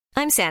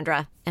I'm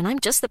Sandra, and I'm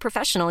just the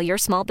professional your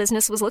small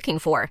business was looking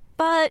for.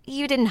 But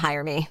you didn't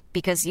hire me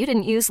because you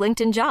didn't use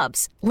LinkedIn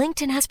Jobs.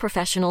 LinkedIn has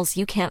professionals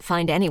you can't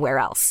find anywhere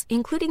else,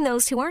 including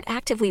those who aren't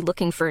actively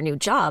looking for a new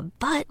job,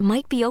 but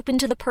might be open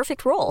to the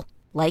perfect role,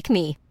 like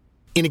me.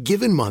 In a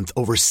given month,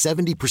 over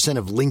 70%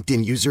 of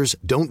LinkedIn users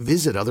don't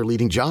visit other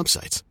leading job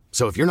sites.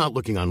 So if you're not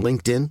looking on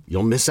LinkedIn,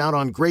 you'll miss out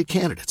on great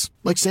candidates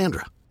like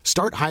Sandra.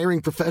 Start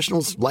hiring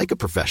professionals like a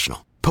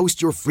professional.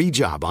 Post your free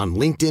job on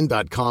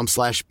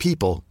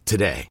linkedin.com/people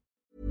today.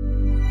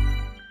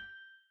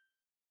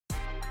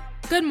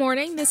 Good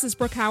morning, this is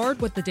Brooke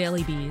Howard with The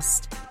Daily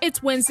Beast.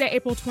 It's Wednesday,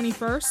 April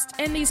 21st,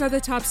 and these are the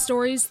top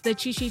stories the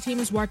Cheat Sheet team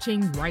is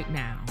watching right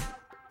now.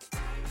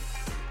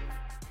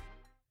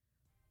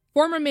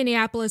 Former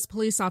Minneapolis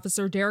police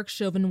officer Derek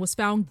Chauvin was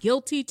found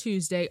guilty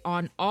Tuesday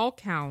on all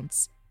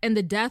counts in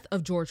the death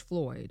of George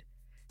Floyd: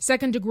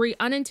 second-degree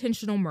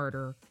unintentional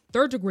murder,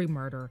 third-degree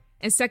murder,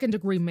 and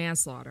second-degree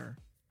manslaughter.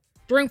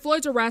 During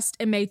Floyd's arrest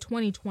in May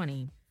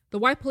 2020, the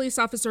white police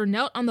officer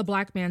knelt on the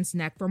black man's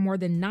neck for more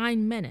than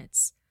 9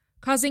 minutes,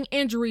 causing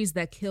injuries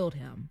that killed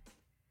him.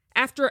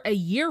 After a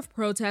year of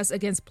protests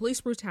against police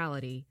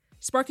brutality,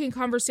 sparking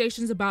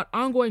conversations about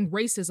ongoing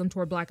racism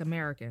toward Black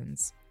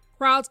Americans,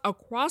 crowds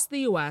across the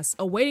U.S.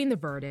 awaiting the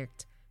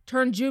verdict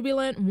turned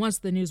jubilant once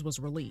the news was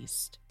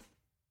released.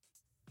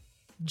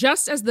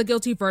 Just as the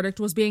guilty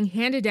verdict was being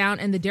handed down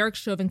in the Derek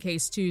Chauvin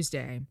case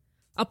Tuesday,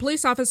 a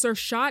police officer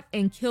shot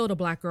and killed a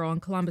black girl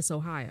in Columbus,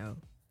 Ohio.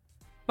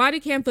 Body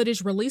cam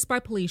footage released by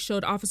police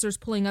showed officers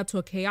pulling up to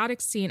a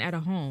chaotic scene at a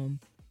home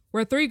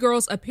where 3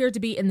 girls appeared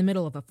to be in the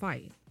middle of a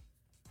fight.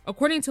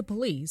 According to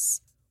police,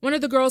 one of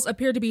the girls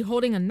appeared to be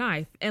holding a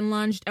knife and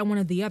lunged at one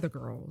of the other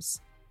girls.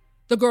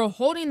 The girl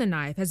holding the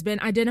knife has been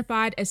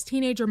identified as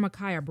teenager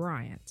Ma'Khia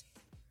Bryant.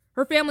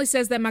 Her family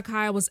says that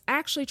Ma'Khia was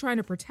actually trying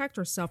to protect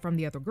herself from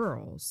the other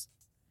girls.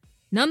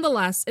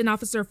 Nonetheless, an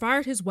officer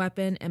fired his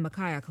weapon and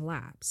Ma'Khia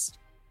collapsed.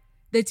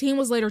 The teen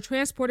was later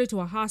transported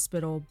to a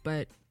hospital,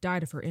 but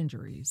died of her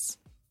injuries.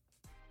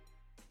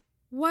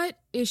 What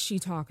is she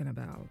talking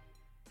about?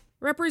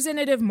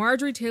 Representative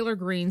Marjorie Taylor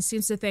Greene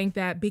seems to think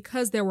that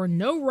because there were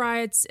no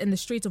riots in the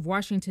streets of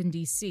Washington,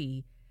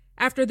 D.C.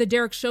 after the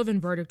Derek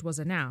Chauvin verdict was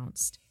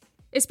announced,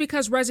 it's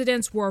because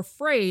residents were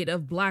afraid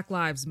of Black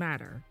Lives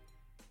Matter.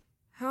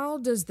 How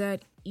does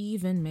that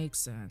even make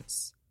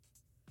sense?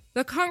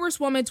 The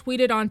Congresswoman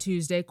tweeted on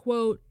Tuesday,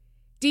 quote,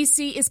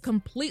 "D.C. is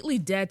completely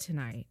dead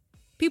tonight.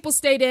 People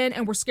stayed in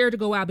and were scared to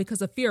go out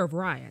because of fear of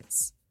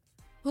riots.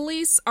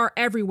 Police are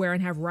everywhere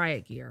and have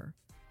riot gear.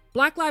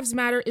 Black Lives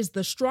Matter is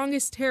the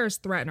strongest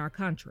terrorist threat in our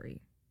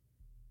country."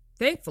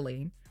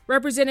 Thankfully,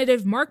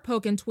 Representative Mark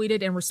Pocan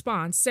tweeted in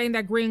response saying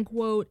that Greene,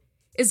 quote,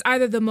 "is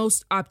either the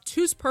most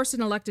obtuse person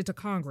elected to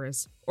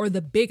Congress or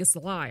the biggest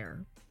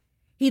liar."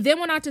 He then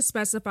went on to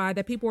specify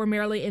that people were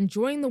merely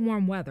enjoying the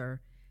warm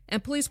weather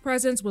and police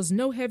presence was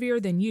no heavier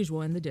than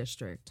usual in the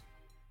district.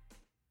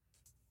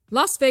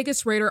 Las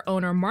Vegas Raider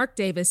owner Mark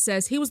Davis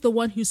says he was the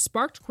one who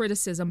sparked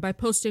criticism by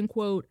posting,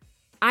 quote,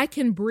 "I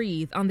can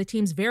breathe" on the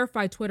team's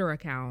verified Twitter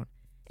account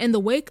in the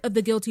wake of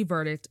the guilty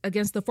verdict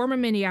against the former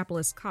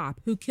Minneapolis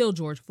cop who killed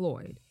George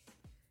Floyd.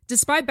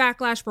 Despite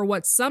backlash for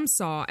what some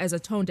saw as a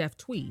tone-deaf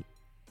tweet,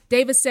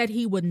 Davis said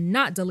he would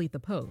not delete the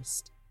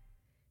post.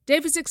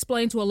 Davis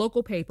explained to a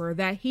local paper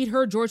that he'd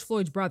heard George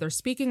Floyd's brother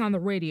speaking on the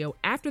radio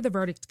after the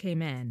verdict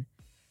came in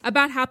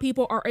about how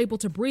people are able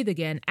to breathe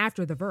again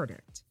after the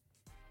verdict.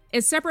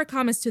 In separate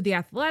comments to The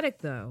Athletic,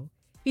 though,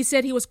 he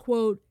said he was,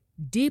 quote,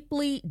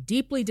 deeply,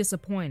 deeply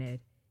disappointed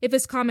if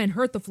his comment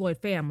hurt the Floyd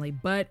family,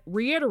 but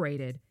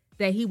reiterated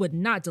that he would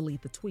not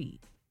delete the tweet.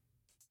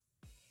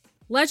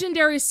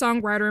 Legendary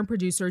songwriter and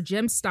producer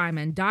Jim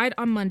Steinman died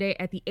on Monday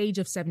at the age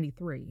of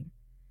 73.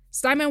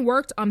 Steinman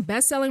worked on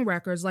best-selling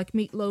records like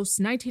Meatloaf's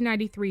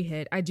 1993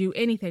 hit I Do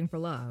Anything for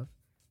Love,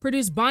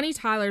 produced Bonnie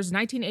Tyler's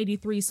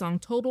 1983 song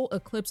Total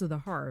Eclipse of the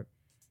Heart,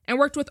 and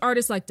worked with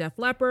artists like Def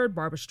Leppard,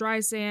 Barbra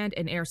Streisand,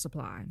 and Air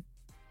Supply.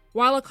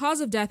 While a cause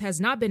of death has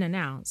not been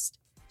announced,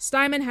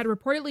 Steinman had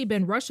reportedly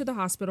been rushed to the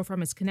hospital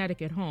from his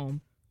Connecticut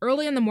home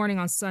early in the morning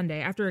on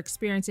Sunday after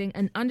experiencing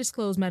an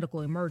undisclosed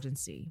medical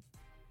emergency.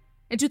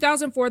 In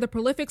 2004, the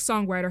prolific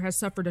songwriter had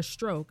suffered a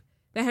stroke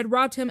that had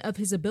robbed him of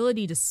his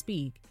ability to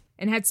speak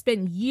and had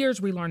spent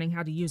years relearning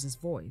how to use his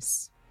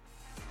voice.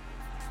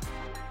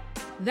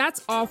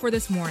 That's all for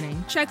this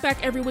morning. Check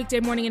back every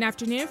weekday morning and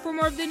afternoon for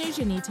more of the news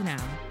you need to know.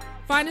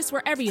 Find us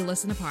wherever you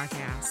listen to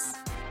podcasts.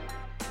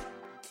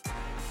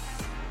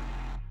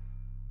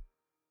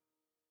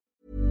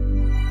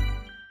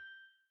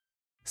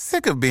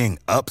 Sick of being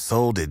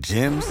upsold at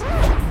gyms?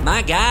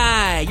 My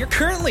guy, you're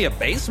currently a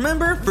base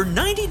member? For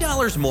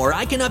 $90 more,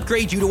 I can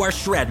upgrade you to our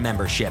Shred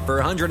membership. For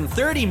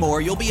 $130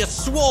 more, you'll be a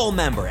Swole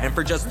member. And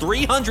for just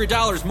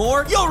 $300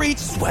 more, you'll reach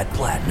Sweat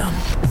Platinum.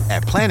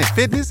 At Planet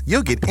Fitness,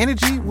 you'll get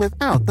energy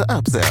without the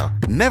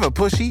upsell. Never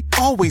pushy,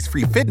 always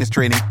free fitness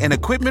training and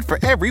equipment for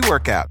every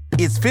workout.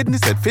 It's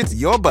fitness that fits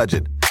your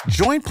budget.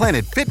 Join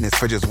Planet Fitness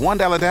for just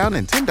 $1 down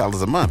and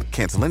 $10 a month.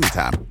 Cancel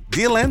anytime.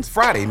 Deal ends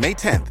Friday, May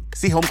 10th.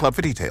 See Home Club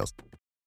for details.